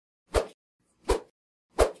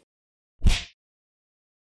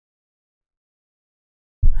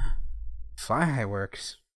Fly High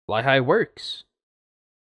works. Fly High works.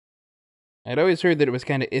 I'd always heard that it was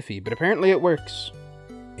kind of iffy, but apparently it works.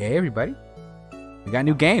 Hey, everybody. We got a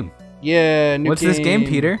new game. Yeah, new What's this game,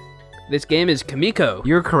 Peter? This game is Kamiko.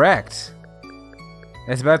 You're correct.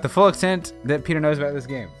 That's about the full extent that Peter knows about this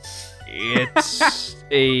game. It's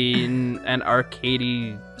an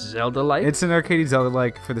arcadey Zelda-like. It's an arcadey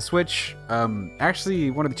Zelda-like for the Switch. Actually,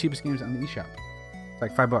 one of the cheapest games on the eShop. It's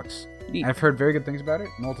like $5. Neat. I've heard very good things about it.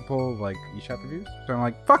 Multiple like eShop reviews. So I'm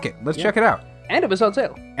like, fuck it, let's check it out. And it was on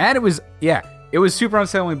sale. And it was super on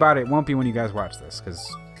sale when we bought it. It won't be when you guys watch this, because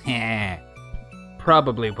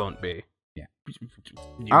Probably won't be. Yeah.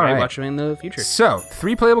 You might watch it in the future. So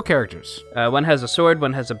 3 playable characters. One has a sword,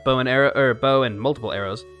 one has a bow and arrow, or bow and multiple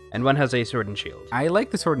arrows, and one has a sword and shield. I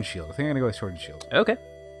like the sword and shield. I think I'm gonna go with sword and shield. Okay.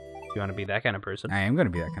 You want to be that kind of person? I am gonna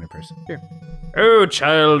be that kind of person. Sure. Oh,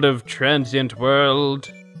 child of transient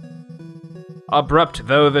world. Abrupt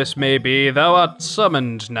though this may be, thou art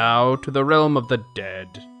summoned now to the realm of the dead.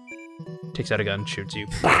 Takes out a gun, shoots you.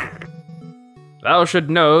 Thou should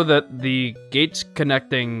know that the gates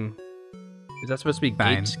connecting... Is that supposed to be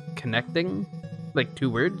gates connecting? Like 2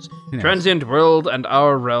 words? Transient world and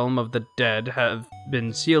our realm of the dead have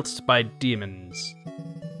been sealed by demons.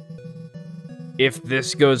 If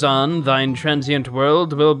this goes on, thine transient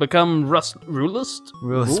world will become rulest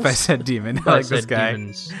by said demon. I like this guy.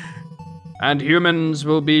 Demons. And humans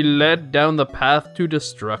will be led down the path to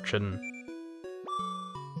destruction.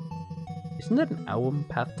 Isn't that an album,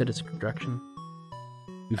 Path to Destruction?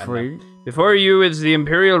 Before you is the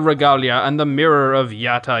Imperial Regalia and the Mirror of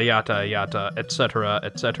Yata, Yata, Yata, etc.,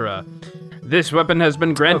 etc. This weapon has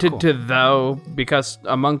been granted to thou because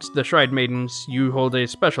amongst the Shrine Maidens you hold a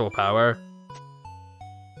special power.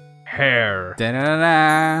 Hair.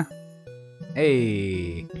 Da-da-da-da.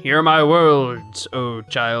 Hey. Hear my words, O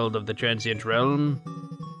child of the transient realm.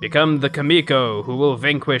 Become the Kamiko who will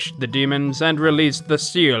vanquish the demons and release the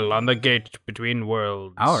seal on the gate between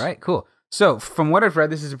worlds. All right, cool. So, from what I've read,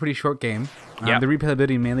 this is a pretty short game. Yeah. The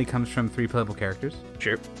replayability mainly comes from 3 playable characters.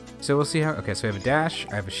 Sure. So we'll see how... Okay, so I have a dash,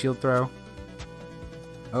 I have a shield throw.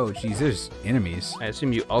 Oh, geez, there's enemies. I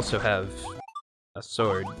assume you also have a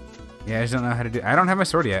sword. Yeah, I just don't know how to do... I don't have my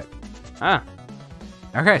sword yet. Ah.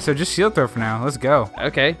 Okay, so just shield throw for now. Let's go.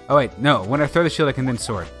 Okay. Oh, wait, no. When I throw the shield, I can then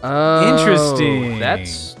sword. Oh. Interesting.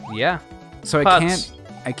 That's... Yeah. So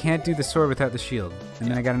I can't do the sword without the shield.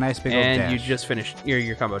 And then I got a nice big old dash. And you just finished...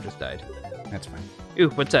 Your combo just died. That's fine. Ooh,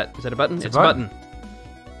 what's that? Is that a button? It's a button.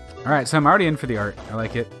 All right, so I'm already in for the art. I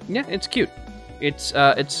like it. Yeah, it's cute. It's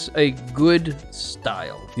a good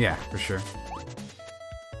style. Yeah, for sure.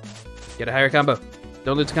 Get a higher combo.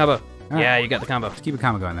 Don't lose the combo. Right. Yeah, you got the combo. Let's keep a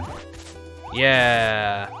combo going then.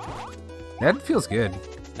 Yeah. That feels good.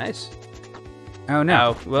 Nice. Oh,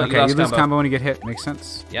 no. Oh, well, okay, you lose combo when you get hit. Makes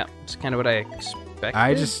sense. Yeah, it's kind of what I expected.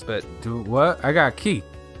 I just... But do what? I got a key.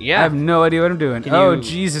 yeah. I have no idea what I'm doing. Can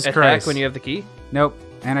Jesus attack Christ. when you have the key? Nope.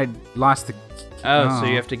 And I lost the key. Oh, so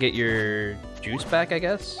you have to get your juice back, I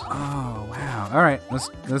guess? Oh, wow. All right, let's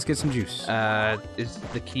get some juice. Is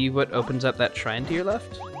the key what opens up that shrine to your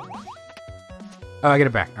left? Oh, I get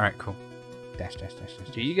it back. All right, cool. Dash, dash, dash, dash.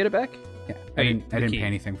 Do you get it back? Yeah, Oh, I didn't key. pay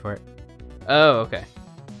anything for it. Oh, okay.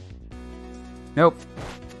 Nope.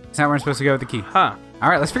 It's not where I'm supposed to go with the key. Huh. All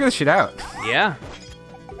right, let's figure this shit out. Yeah.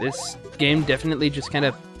 This game definitely just kind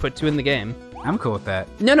of puts you in the game. I'm cool with that.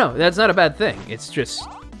 No, that's not a bad thing. It's just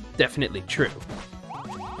definitely true.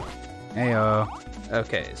 Heyo.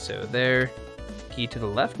 Okay, so there. Key to the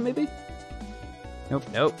left, maybe? Nope.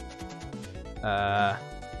 Nope.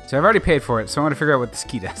 So I've already paid for it, so I want to figure out what this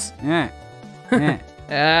key does.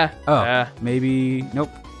 Maybe... Nope.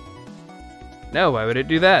 No, why would it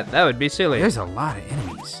do that? That would be silly. There's a lot of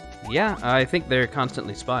enemies. Yeah, I think they're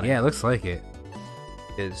constantly spawning. Yeah, it looks like it.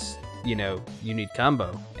 Because, you know, you need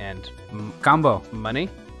combo and Combo. money.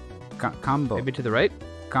 Combo. Maybe to the right?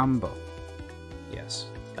 Combo. Yes,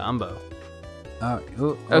 combo. Oh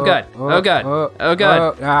god. Oh god. Oh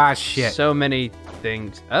god. Ah, shit. So many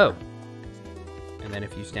things. Oh. And then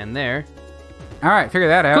if you stand there. All right, figure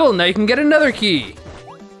that out. Cool, now you can get another key.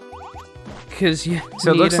 Because you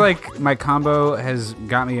So it looks like my combo has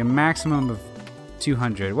got me a maximum of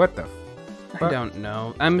 200. What the fuck? I don't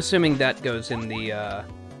know. I'm assuming that goes in the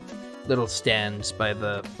little stands by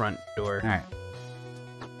the front door. All right.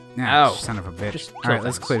 Ow. Son of a bitch. Just All kill right,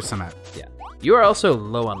 let's things. clear some out. Yeah. You are also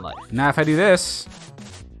low on life. Now if I do this.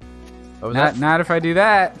 What was that? Not if I do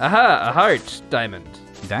that. Aha, a heart diamond.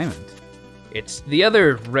 Diamond. It's the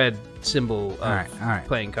other red symbol of All right.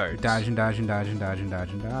 playing cards. Dodging. Not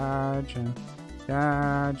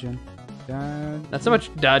so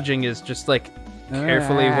much dodging as just like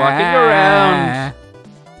carefully walking around.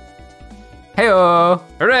 Hey-oh!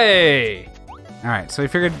 Hooray! All right, so we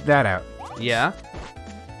figured that out. Yeah.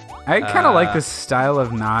 I kind of like this style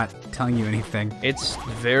of not telling you anything. It's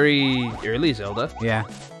very early Zelda. Yeah.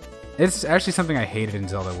 It's actually something I hated in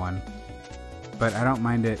Zelda 1. But I don't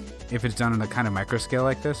mind it if it's done on a kind of micro scale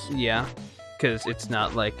like this. Yeah. Because it's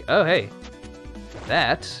not like, oh, hey,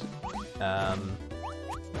 that. I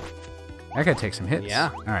gotta take some hits. Yeah.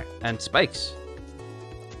 All right. And spikes.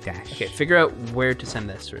 Dash. Okay, figure out where to send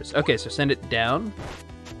this first. Okay, so send it down.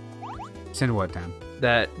 Send what down?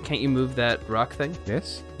 Can't you move that rock thing?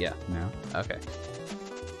 This? Yeah. No. Okay.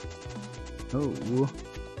 Oh.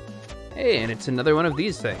 Hey, and it's another one of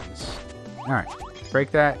these things. All right. Break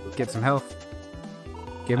that. Get some health.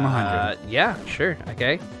 Give him 100. Yeah, sure.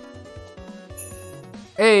 Okay.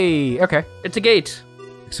 Hey. Okay. It's a gate.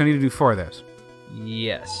 So I need to do 4 of those.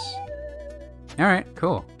 Yes. All right.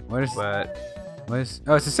 Cool. What is? But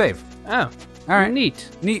Oh, it's a save. oh, All right. neat.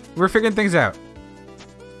 Neat. We're figuring things out.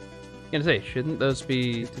 Gonna say, shouldn't those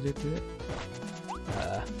be?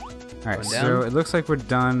 All right. Going So down. it looks like we're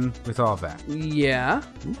done with all of that. Yeah.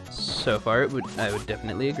 So far, I would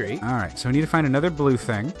definitely agree. All right. So we need to find another blue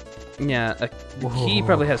thing. Yeah, the key Whoa.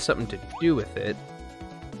 probably has something to do with it.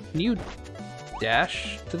 Can you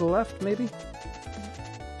dash to the left, maybe?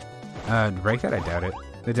 Break that? I doubt it.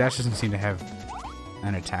 The dash doesn't seem to have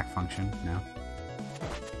an attack function. No.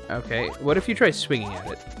 Okay. What if you try swinging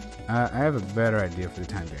at it? I have a better idea for the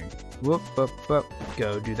time being. Whoop, whoop, whoop.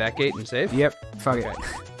 Go do that gate and save? Yep. Fuck Okay. it.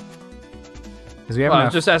 Because we have Well, I'm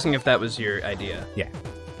enough. just asking if that was your idea. Yeah.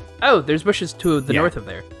 Oh, there's bushes to the Yeah. north of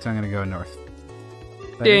there. So I'm gonna go north.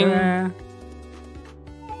 Ding. Da-da-da.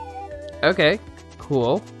 Okay.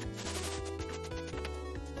 Cool.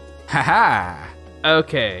 Ha-ha!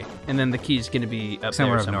 Okay. And then the key's gonna be up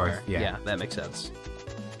Somewhere there up somewhere. north, yeah. Yeah, that makes sense.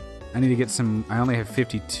 I need to get some. I only have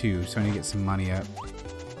 52, so I need to get some money up.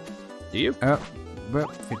 Do you? Oh,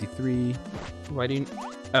 but 53. Why do you?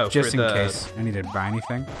 Oh, Just for in the, case I need to buy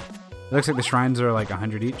anything. It looks like the shrines are like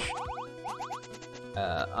 100 each.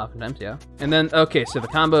 Oftentimes, yeah. And then, okay, so the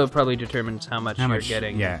combo probably determines how much you're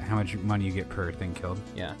getting. Yeah, how much money you get per thing killed.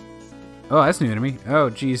 Yeah. Oh, that's new to me. Oh,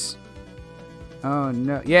 jeez. Oh,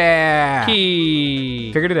 no. Yeah!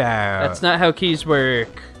 Key! Figured it out. That's not how keys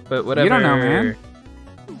work, but whatever. You don't know, man.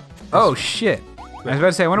 Oh, shit. I was about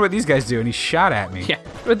to say, I wonder what these guys do, and he shot at me. Yeah,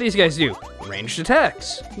 what these guys do? Ranged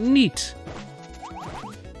attacks. Neat.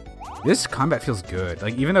 This combat feels good.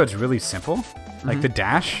 Like, even though it's really simple, like, the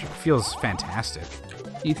dash feels fantastic.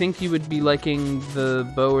 Do you think you would be liking the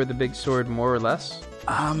bow or the big sword more or less?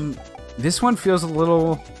 This one feels a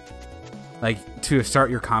little... Like, to start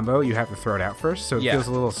your combo, you have to throw it out first, so it Yeah. feels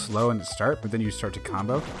a little slow in the start, but then you start to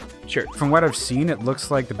combo. Sure. From what I've seen, it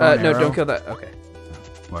looks like the bow and No, arrow. don't kill that. Okay.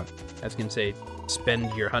 What? I was gonna say,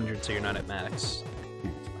 spend your 100 so you're not at max.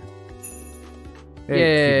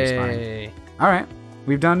 Hey, Phoebe's fine. Yay. All right.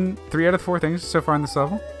 We've done 3 out of 4 things so far in this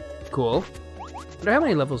level. Cool. Wonder how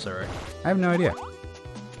many levels there are. I have no idea.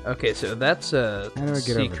 Okay, so that's a How do I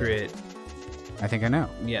get over secret. I think I know.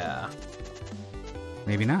 Yeah.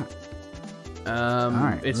 Maybe not.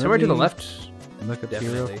 Alright. It's let somewhere to the me left. Look up here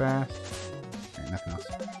real Definitely. fast. All right, nothing else.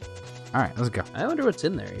 All right, let's go. I wonder what's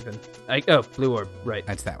in there even. Oh, blue orb. Right.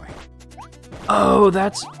 That's that way. Oh,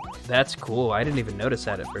 that's cool. I didn't even notice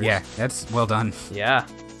that at first. Yeah, that's well done. Yeah.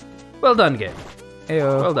 Well done, game.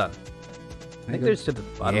 Heyo. Well done. I think there's to the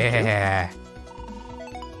bottom. Yeah. Too.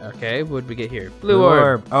 Okay, what'd we get here? Blue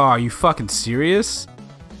orb. Oh, are you fucking serious?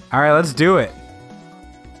 All right, let's do it.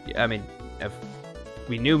 Yeah, I mean, if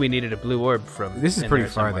we knew we needed a blue orb from. This is in pretty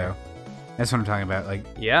there far somewhere. though. That's what I'm talking about. Like,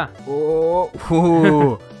 Yeah. oh,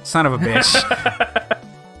 ooh, son of a bitch.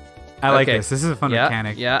 I like Okay. this. This is a fun Yeah,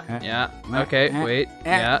 mechanic. yeah. Okay, wait.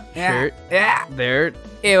 Yeah, sure. Yeah. There.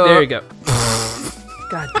 Ew. There you go.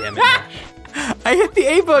 God damn it, Ash. I hit the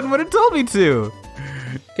A button when it told me to.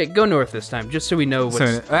 Okay, go north this time, just so we know what's...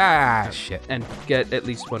 Shit. and get at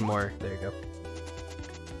least one more. There you go.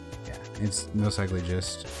 Yeah, it's most likely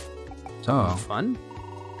just... Something Oh. fun?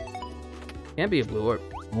 Can't be a blue orb.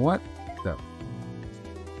 What the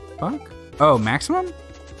fuck? Oh, maximum?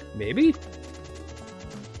 Maybe?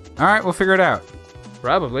 All right, we'll figure it out.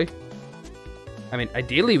 Probably. I mean,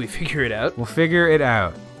 ideally we figure it out. We'll figure it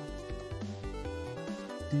out.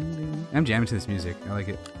 I'm jamming to this music. I like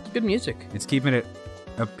it. It's good music. It's keeping it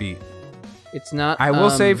upbeat. It's not... I will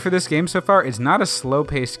say for this game so far, it's not a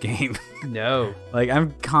slow-paced game. No. Like,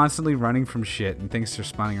 I'm constantly running from shit and things are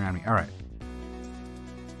spawning around me. All right.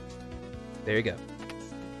 There you go.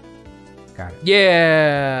 Got it.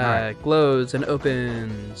 Yeah! All right. Glows and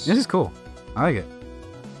opens. This is cool. I like it.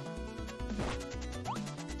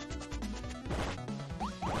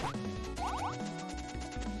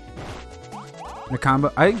 The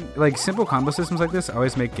combo, I like simple combo systems like this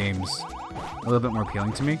always make games a little bit more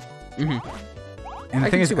appealing to me. And the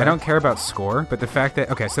thing is, I don't care about score, but the fact that,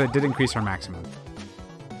 okay, so it did increase our maximum.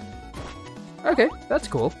 Okay, that's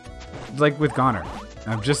cool. Like with Goner.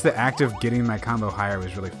 Just the act of getting my combo higher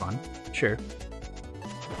was really fun. Sure.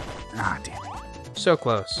 Ah, damn it. So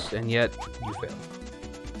close, and yet you failed.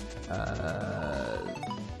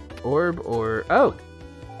 Orb or... Oh!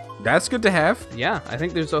 That's good to have. Yeah, I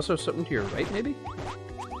think there's also something to your right, maybe?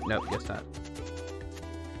 Nope, guess not.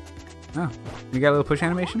 Oh, you got a little push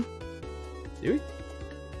animation? Do we?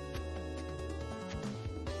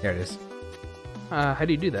 There it is. How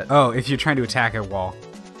do you do that? Oh, if you're trying to attack a wall.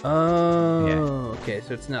 Oh, Yeah. okay,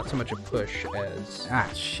 so it's not so much a push as... Ah,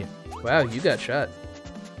 shit. Wow, you got shot.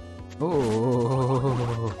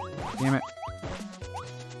 Oh, damn it.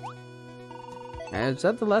 Is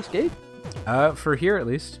that the last gate? For here at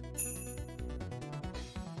least.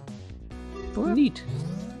 Neat.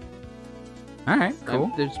 Alright,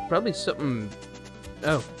 cool. There's probably something...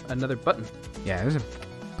 Oh, another button. Yeah, there's a...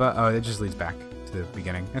 But, oh, it just leads back to the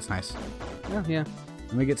beginning. That's nice. Oh, yeah.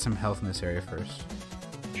 Let me get some health in this area first.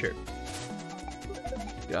 Sure.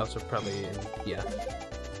 You also probably... Yeah.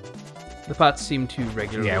 The pots seem to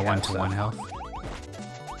regularly Yeah, have 1-to-1 health.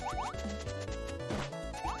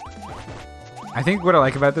 I think what I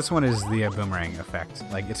like about this one is the boomerang effect.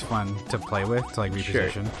 Like, it's fun to play with, to like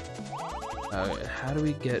reposition. Sure. How do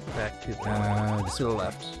we get back to the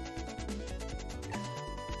left?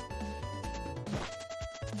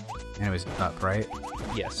 And it was up, right?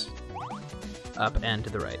 Yes. Up and to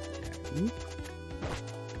the right.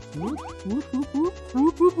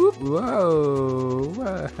 Whoa.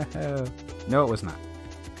 Whoa. No, it was not.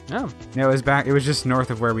 Oh. No, it was back. It was just north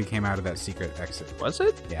of where we came out of that secret exit. Was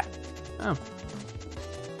it? Yeah. Oh.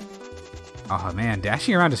 Oh, man.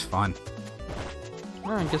 Dashing around is fun.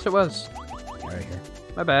 Oh, I guess it was. Right here.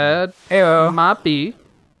 My bad. Heyo. Moppy.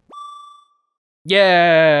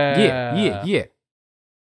 Yeah. Yeah.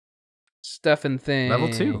 Stuff and things. Level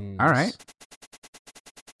 2. All right.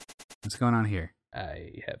 What's going on here?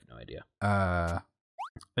 I have no idea.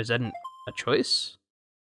 Is that a choice?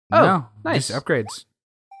 No, Oh, nice. Just upgrades.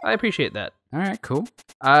 I appreciate that. All right, cool.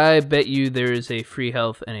 I bet you there is a free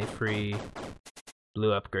health and a free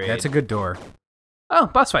blue upgrade. That's a good door. Oh,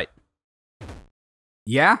 boss fight.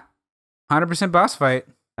 Yeah, 100% boss fight.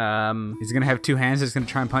 He's He's gonna have 2 hands. He's gonna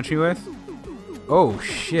try and punch me with. Oh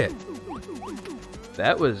shit!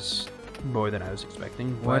 That was more than I was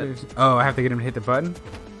expecting. What is? Oh, I have to get him to hit the button.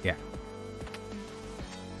 Yeah.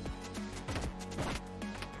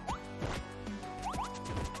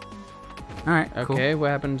 All right. Cool. Okay, what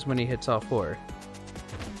happens when he hits all 4?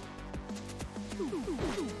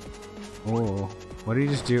 Oh, what did he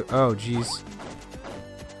just do? Oh, jeez.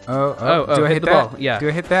 Oh, do I hit hit the that? ball? Yeah. Do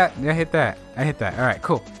I hit that? Yeah, I hit that. I hit that. All right,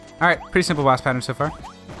 cool. All right, pretty simple boss pattern so far.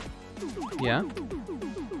 Yeah.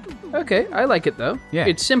 Okay, I like it though. Yeah.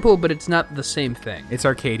 It's simple, but it's not the same thing. It's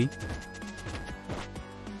arcadey.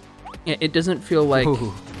 It doesn't feel like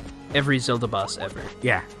Ooh. every Zelda boss ever.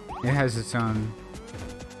 Yeah, it has its own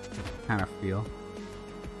kind of feel.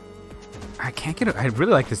 I can't get it. I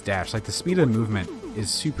really like this dash. Like the speed of the movement is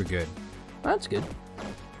super good. Well, that's good.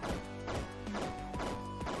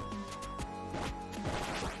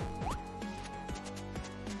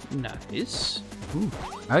 Nice. Ooh.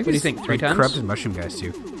 I like What do you think, 3 times? Corrupted mushroom guys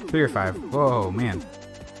too. 3 or 5. Whoa, man.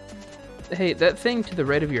 Hey, that thing to the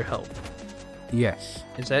right of your health, Yes.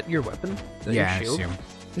 is that your weapon? Is that Yeah, I your shield? assume.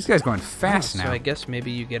 This guy's going fast now. So I guess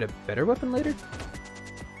maybe you get a better weapon later?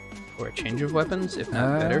 Or a change of weapons, if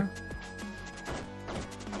not better?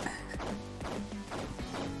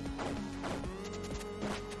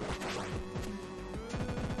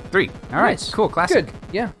 3. All right, Nice. cool, classic. Good.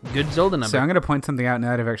 Yeah, good Zelda number. So I'm gonna point something out now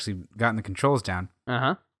that I've actually gotten the controls down.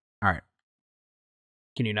 Uh-huh. All right,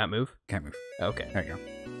 Can you not move? can't move. Okay. There you go.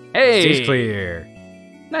 Hey! Stage clear.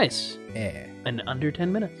 Nice. Yeah. In under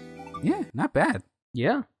 10 minutes. Yeah, not bad.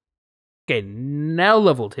 Yeah. Okay, now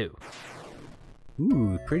level 2.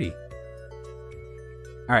 Ooh, pretty.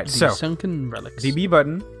 All right, The so Sunken Relics. the B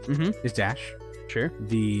button Mm-hmm. is dash. Sure.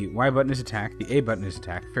 The Y button is attack. The A button is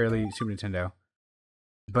attack. Fairly Super Nintendo.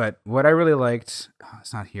 But what I really liked, oh,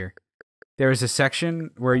 it's not here. There was a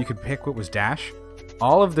section where you could pick what was dash.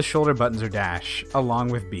 All of the shoulder buttons are dash, along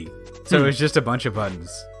with B. So it was just a bunch of buttons.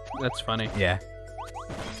 That's funny. Yeah.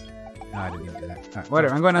 No, I didn't even do that. All right,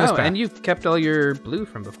 whatever, I'm going on this Oh, path. and you kept all your blue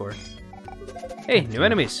from before. Hey, new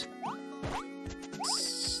enemies.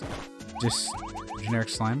 Just generic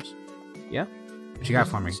slimes. Yeah. What you got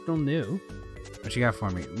for me? Still new. What you got for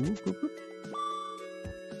me? Ooh, ooh, ooh.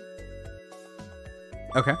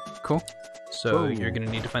 Okay, cool. So Whoa. you're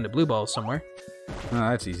gonna need to find a blue ball somewhere. Oh,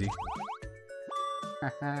 that's easy.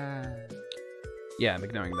 Yeah, I'm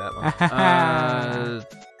ignoring that one.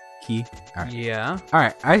 Key. All right. Yeah. All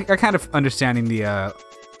right. I kind of understanding the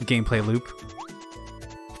gameplay loop.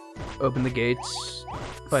 Open the gates,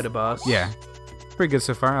 fight a boss. Yeah. Pretty good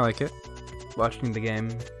so far. I like it. Watching the game,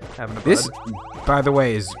 having a bud. This, by the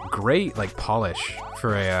way, is great, like, polish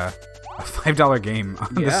for a $5 game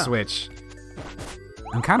on the Switch.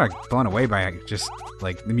 I'm kind of blown away by it. Just,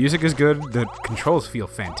 like, the music is good. The controls feel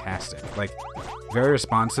fantastic. Like, very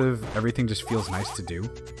responsive. Everything just feels nice to do,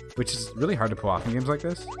 which is really hard to pull off in games like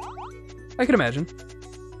this. I can imagine.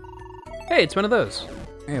 Hey, it's one of those.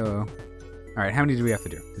 Heyo. All right, how many do we have to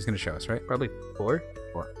do? He's going to show us, right? Probably 4.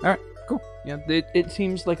 4. All right, cool. Yeah, it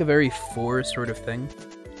seems like a very 4 sort of thing.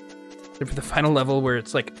 Except for the final level where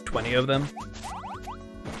it's like 20 of them.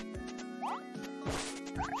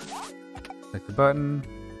 Click the button,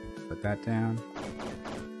 put that down.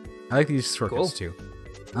 I like these shortcuts too.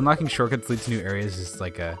 Unlocking shortcuts leads to new areas is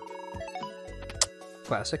like a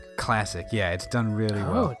classic. Classic, yeah, it's done really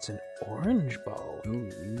well. Oh, it's an orange ball.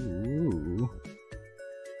 Ooh.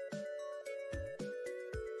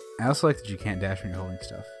 I also like that you can't dash when you're holding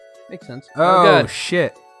stuff. Makes sense. Oh, God.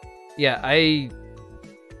 Shit. Yeah,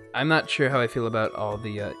 I'm not sure how I feel about all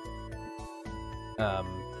the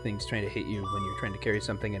things trying to hit you when you're trying to carry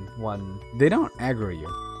something in one. They don't aggro you.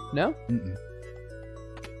 No? Mm-mm.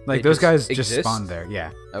 Like, They those guys just just exist? spawn there,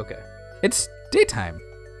 yeah. Okay. It's daytime.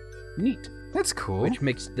 Neat. That's cool. Which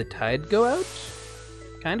makes the tide go out?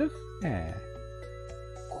 Kind of? Yeah.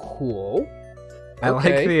 Cool. I like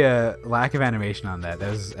the lack of animation on that.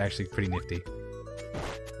 That was actually pretty nifty.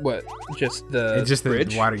 What? Just the It's just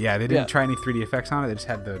bridge? the water. Yeah, they didn't try any 3D effects on it. They just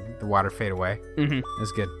had the water fade away. Mm-hmm. It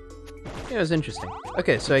was good. Yeah, it was interesting.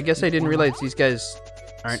 Okay, so I guess I didn't realize these guys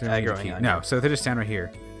aren't So aggroing on No, you. so they just stand right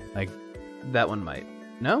here. Like, That one might.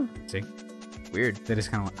 No? see? Weird. They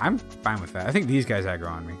just kind of... I'm fine with that. I think these guys aggro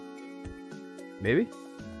on me. Maybe?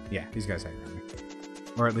 Yeah, these guys aggro on me.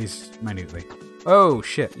 Or at least minutely. Oh,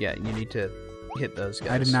 shit. Yeah, you need to hit those guys.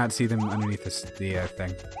 I did not see them underneath the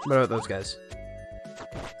thing. What about those guys?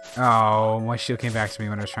 Oh, my shield came back to me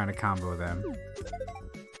when I was trying to combo them.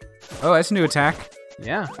 Oh, that's a new attack.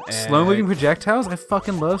 Yeah. Slow-moving projectiles? I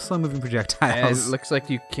fucking love slow-moving And projectiles. it looks like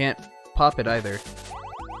you can't pop it either.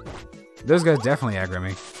 Those guys definitely aggro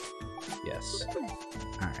me. Yes.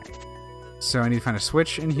 Alright. So I need to find a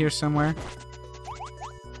switch in here somewhere.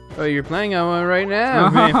 Oh, you're playing on one right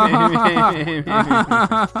now.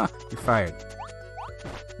 You're fired.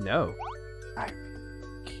 No.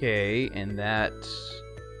 Okay, and that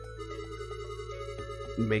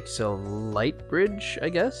makes a light bridge, I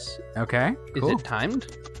guess. Okay, cool. Is it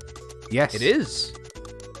timed? Yes. It is.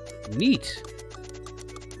 Neat.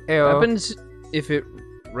 Ew. What happens if it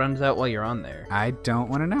runs out while you're on there? I don't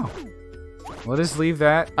want to know. We'll just leave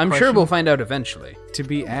that I'm sure question we'll find out eventually. to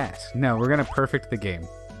be asked. No, we're going to perfect the game.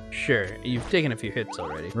 Sure, you've taken a few hits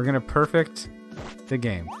already. We're going to perfect the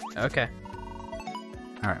game. Okay.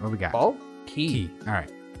 Alright, what we got? Ball? Key.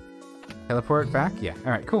 Alright. Teleport back? Yeah.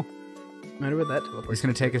 Alright, cool. Wonder what that teleports. It's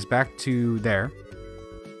going to take us back to there,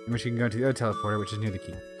 in which we can go to the other teleporter, which is near the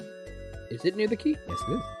key. Is it near the key? Yes,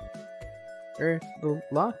 it is. Or the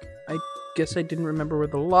lock? I guess I didn't remember where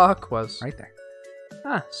the lock was. Right there.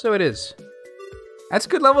 Ah, so it is. That's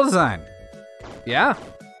good level design. Yeah.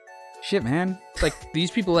 Shit, man. Like, these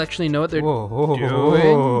people actually know what they're Whoa.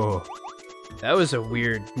 doing. That was a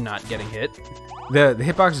weird not getting hit. The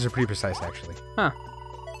hitboxes are pretty precise, actually. Huh.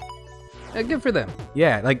 Good for them.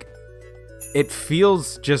 Yeah, like, it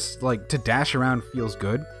feels just, like, to dash around feels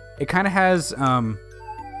good. It kind of has,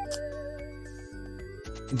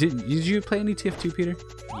 Did you play any TF2, Peter?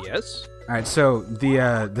 Yes. Alright, so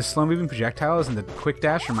the slow-moving projectiles and the quick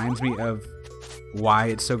dash reminds me of why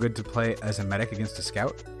it's so good to play as a medic against a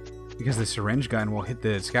scout. Because the syringe gun will hit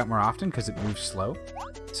the scout more often because it moves slow.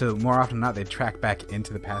 So more often than not, they track back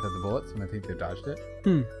into the path of the bullets when they think they've dodged it.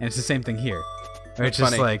 And it's the same thing here. Where it's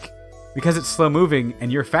just like, because it's slow-moving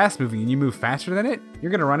and you're fast-moving and you move faster than it, you're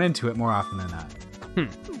going to run into it more often than not.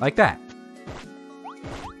 Like that.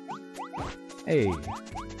 Hey.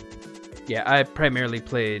 Yeah, I primarily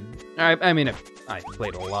played... I mean, I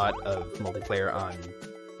played a lot of multiplayer on,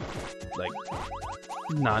 like,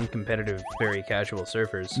 non-competitive, very casual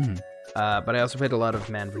servers. But I also played a lot of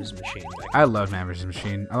Man vs. Machine. I love Man vs.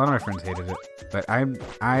 Machine. A lot of my friends hated it. But I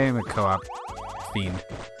am a co-op fiend.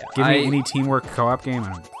 Yeah, Give me any teamwork co-op game,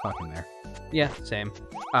 I'm fucking there. Yeah, same.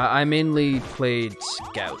 I mainly played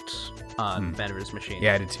Scout on Man vs. Machine.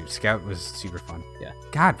 Yeah, I did too. Scout was super fun. Yeah.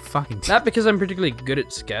 God fucking... Not because I'm particularly good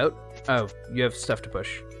at Scout. Oh, you have stuff to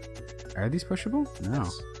push. Are these pushable? No.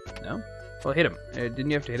 No? Well, hit him. Didn't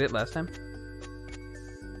you have to hit it last time?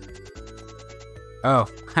 Oh,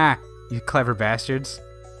 ha! You clever bastards.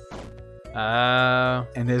 Uh,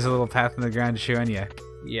 And there's a little path in the ground showing you.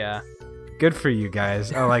 yeah. Good for you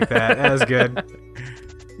guys. I like that. That was good.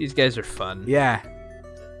 These guys are fun. Yeah.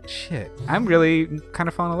 Shit. I'm really kind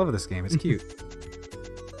of falling in love with this game. It's cute.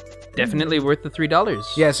 Definitely worth the $3.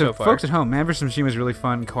 Yeah, so far. folks at home, Man vs. Machine was really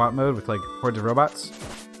fun co-op mode with like hordes of robots.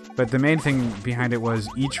 But the main thing behind it was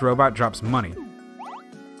each robot drops money.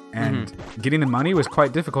 And getting the money was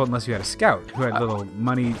quite difficult unless you had a scout who had little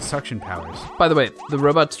money suction powers. By the way, the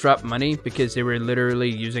robots drop money because they were literally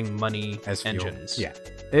using money As fuel. engines. Yeah.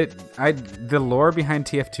 The lore behind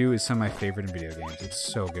TF2 is some of my favorite in video games. It's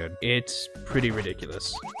so good. It's pretty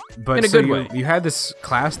ridiculous. But In a so good way. you had this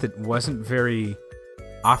class that wasn't very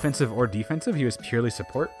offensive or defensive. He was purely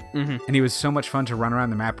support. And he was so much fun to run around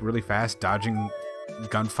the map really fast, dodging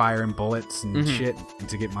gunfire and bullets and shit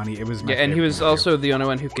to get money. It was my Yeah, and he favorite was thing to also the only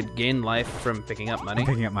one who could gain life from picking up money. do.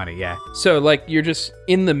 Picking up money, yeah. So, like, you're just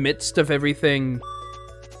in the midst of everything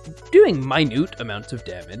doing minute amounts of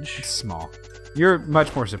damage. It's small. You're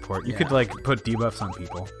much more support. You Yeah. could like put debuffs on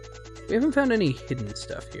people. We haven't found any hidden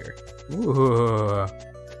stuff here. Ooh. Oh,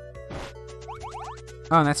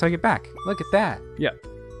 and that's how I get back. Look at that. Yeah.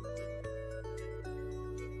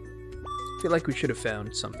 I feel like we should have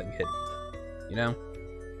found something hidden. You know?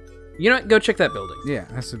 You know what? Go check that building. Yeah,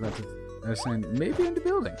 that's about to. I was saying maybe in the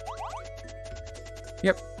building.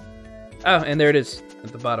 Yep. Oh, and there it is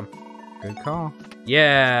at the bottom. Good call.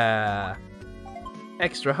 Yeah.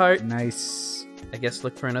 Extra heart. Nice. I guess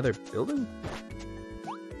look for another building?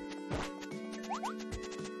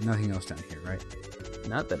 Nothing else down here, right?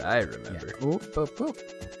 Not that I remember. Yeah. Oop, oop, oop.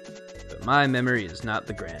 But my memory is not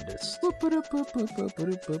the grandest. Have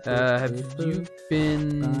you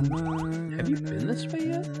been... Have you been this way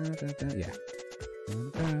yet? Yeah.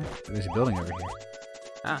 There's a building over here.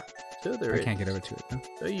 Ah, so there I is. can't get over to it though.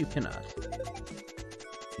 So you cannot.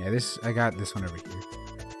 Yeah, I got this one over here.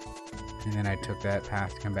 And then I took that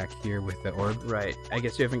path to come back here with the orb. Right. I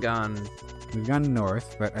guess you haven't gone... We've gone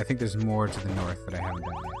north, but I think there's more to the north that I haven't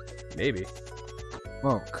done yet. Maybe.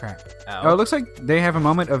 Whoa, crap. Ow. Oh, it looks like they have a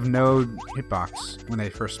moment of no hitbox when they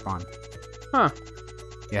first spawn. Huh.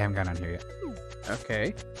 Yeah, I haven't gone on here yet.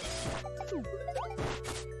 Okay.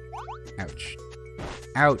 Ouch.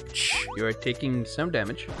 Ouch. You are taking some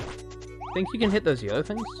damage. Think you can hit those yellow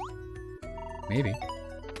things? Maybe.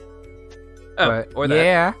 Oh, But, or that.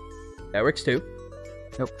 Yeah. That works too.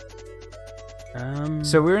 Nope. Um.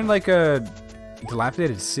 So we're in like a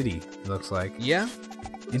dilapidated city, it looks like. Yeah.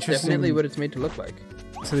 Interesting. Definitely what it's made to look like.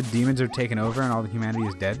 So the demons are taken over and all the humanity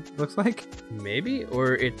is dead, it looks like? Maybe,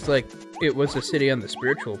 or it's like it was a city on the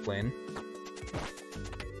spiritual plane,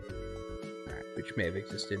 which may have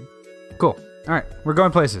existed. Cool. Alright, we're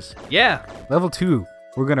going places. Yeah. Level 2.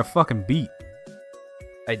 We're gonna fucking beat.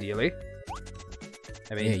 Ideally.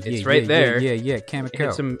 I mean, it's right there. Yeah, Kamiko.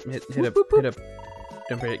 Hit some. Hit a. Boop, boop. Hit a.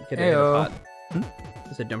 Don't forget to hit a Heyo. pot.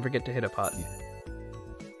 I said, don't forget to hit a pot.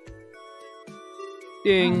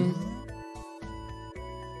 Ding.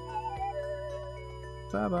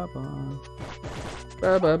 Ba, ba, ba.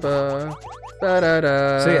 Ba ba ba. Da da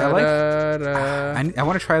da. So yeah, I like. da, da. I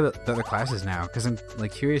want to try the other classes now because I'm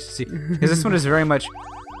like curious to see. Because this one is very much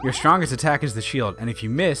your strongest attack is the shield, and if you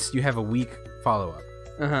miss, you have a weak follow up.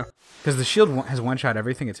 Uh-huh. Because the shield has one shot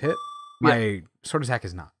everything it's hit. My sword attack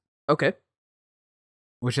is not, Okay.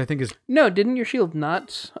 which I think is No, didn't your shield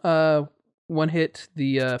not one hit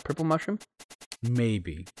the purple mushroom?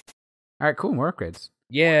 maybe. All right, cool. More upgrades.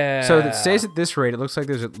 Yeah. So it stays at this rate. It looks like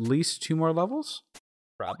there's at least 2 more levels,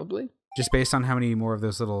 Probably. just based on how many more of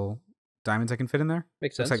those little diamonds I can fit in there.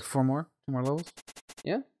 Makes sense. Looks like 2 more levels.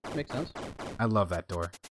 Yeah, makes sense. I love that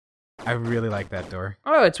door. I really like that door.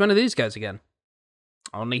 Oh, it's one of these guys again.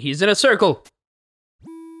 Only he's in a circle,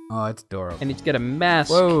 Oh, it's door. and he's got a mask.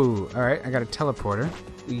 Whoa! All right, I got a teleporter.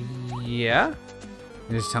 Yeah.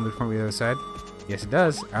 You just tell me to point me to the other side. Yes, it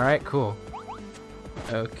does. All right, cool.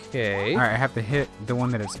 Okay. All right, I have to hit the one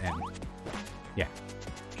that it's in. Yeah.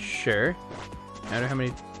 Sure. I don't know how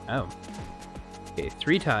many. Oh. Okay,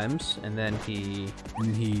 3 times, and then he. And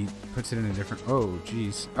then he puts it in a different. Oh,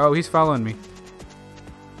 jeez. Oh, he's following me.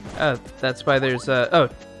 Oh, that's why there's oh,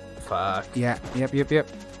 fuck. Yeah. Yep.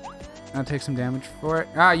 I'll take some damage for it.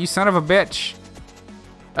 Ah, you son of a bitch!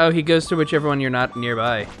 Oh, he goes to whichever one you're not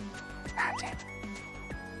nearby. Ah, damn it.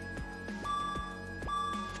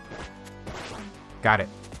 Got it.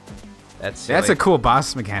 That's That's silly. a cool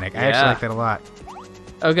boss mechanic. I actually Yeah. like that a lot.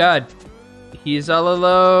 Oh god, he's all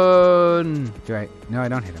alone. Do I? No, I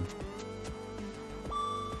don't hit him.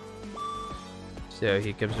 So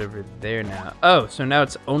he comes over there now. Oh, so now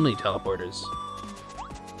it's only teleporters.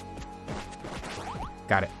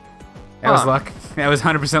 Got it. That was Huh. luck. That was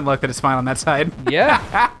 100% luck that it's fine on that side.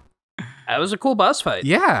 Yeah. That was a cool boss fight.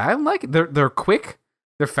 Yeah, I like it. They're quick,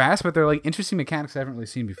 they're fast, but they're like interesting mechanics I haven't really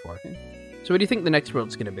seen before. So what do you think the next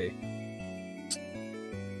world's gonna be?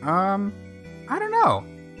 I don't know.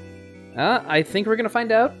 I think we're gonna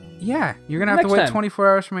find out. Yeah, you're gonna have to Next wait time. 24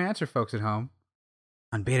 hours for my answer, folks at home.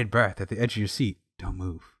 On bated breath at the edge of your seat. Don't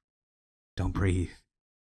move. Don't breathe.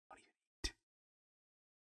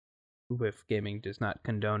 Whiff Gaming does not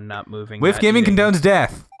condone not moving. Whiff not Gaming eating. condones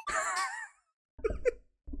death.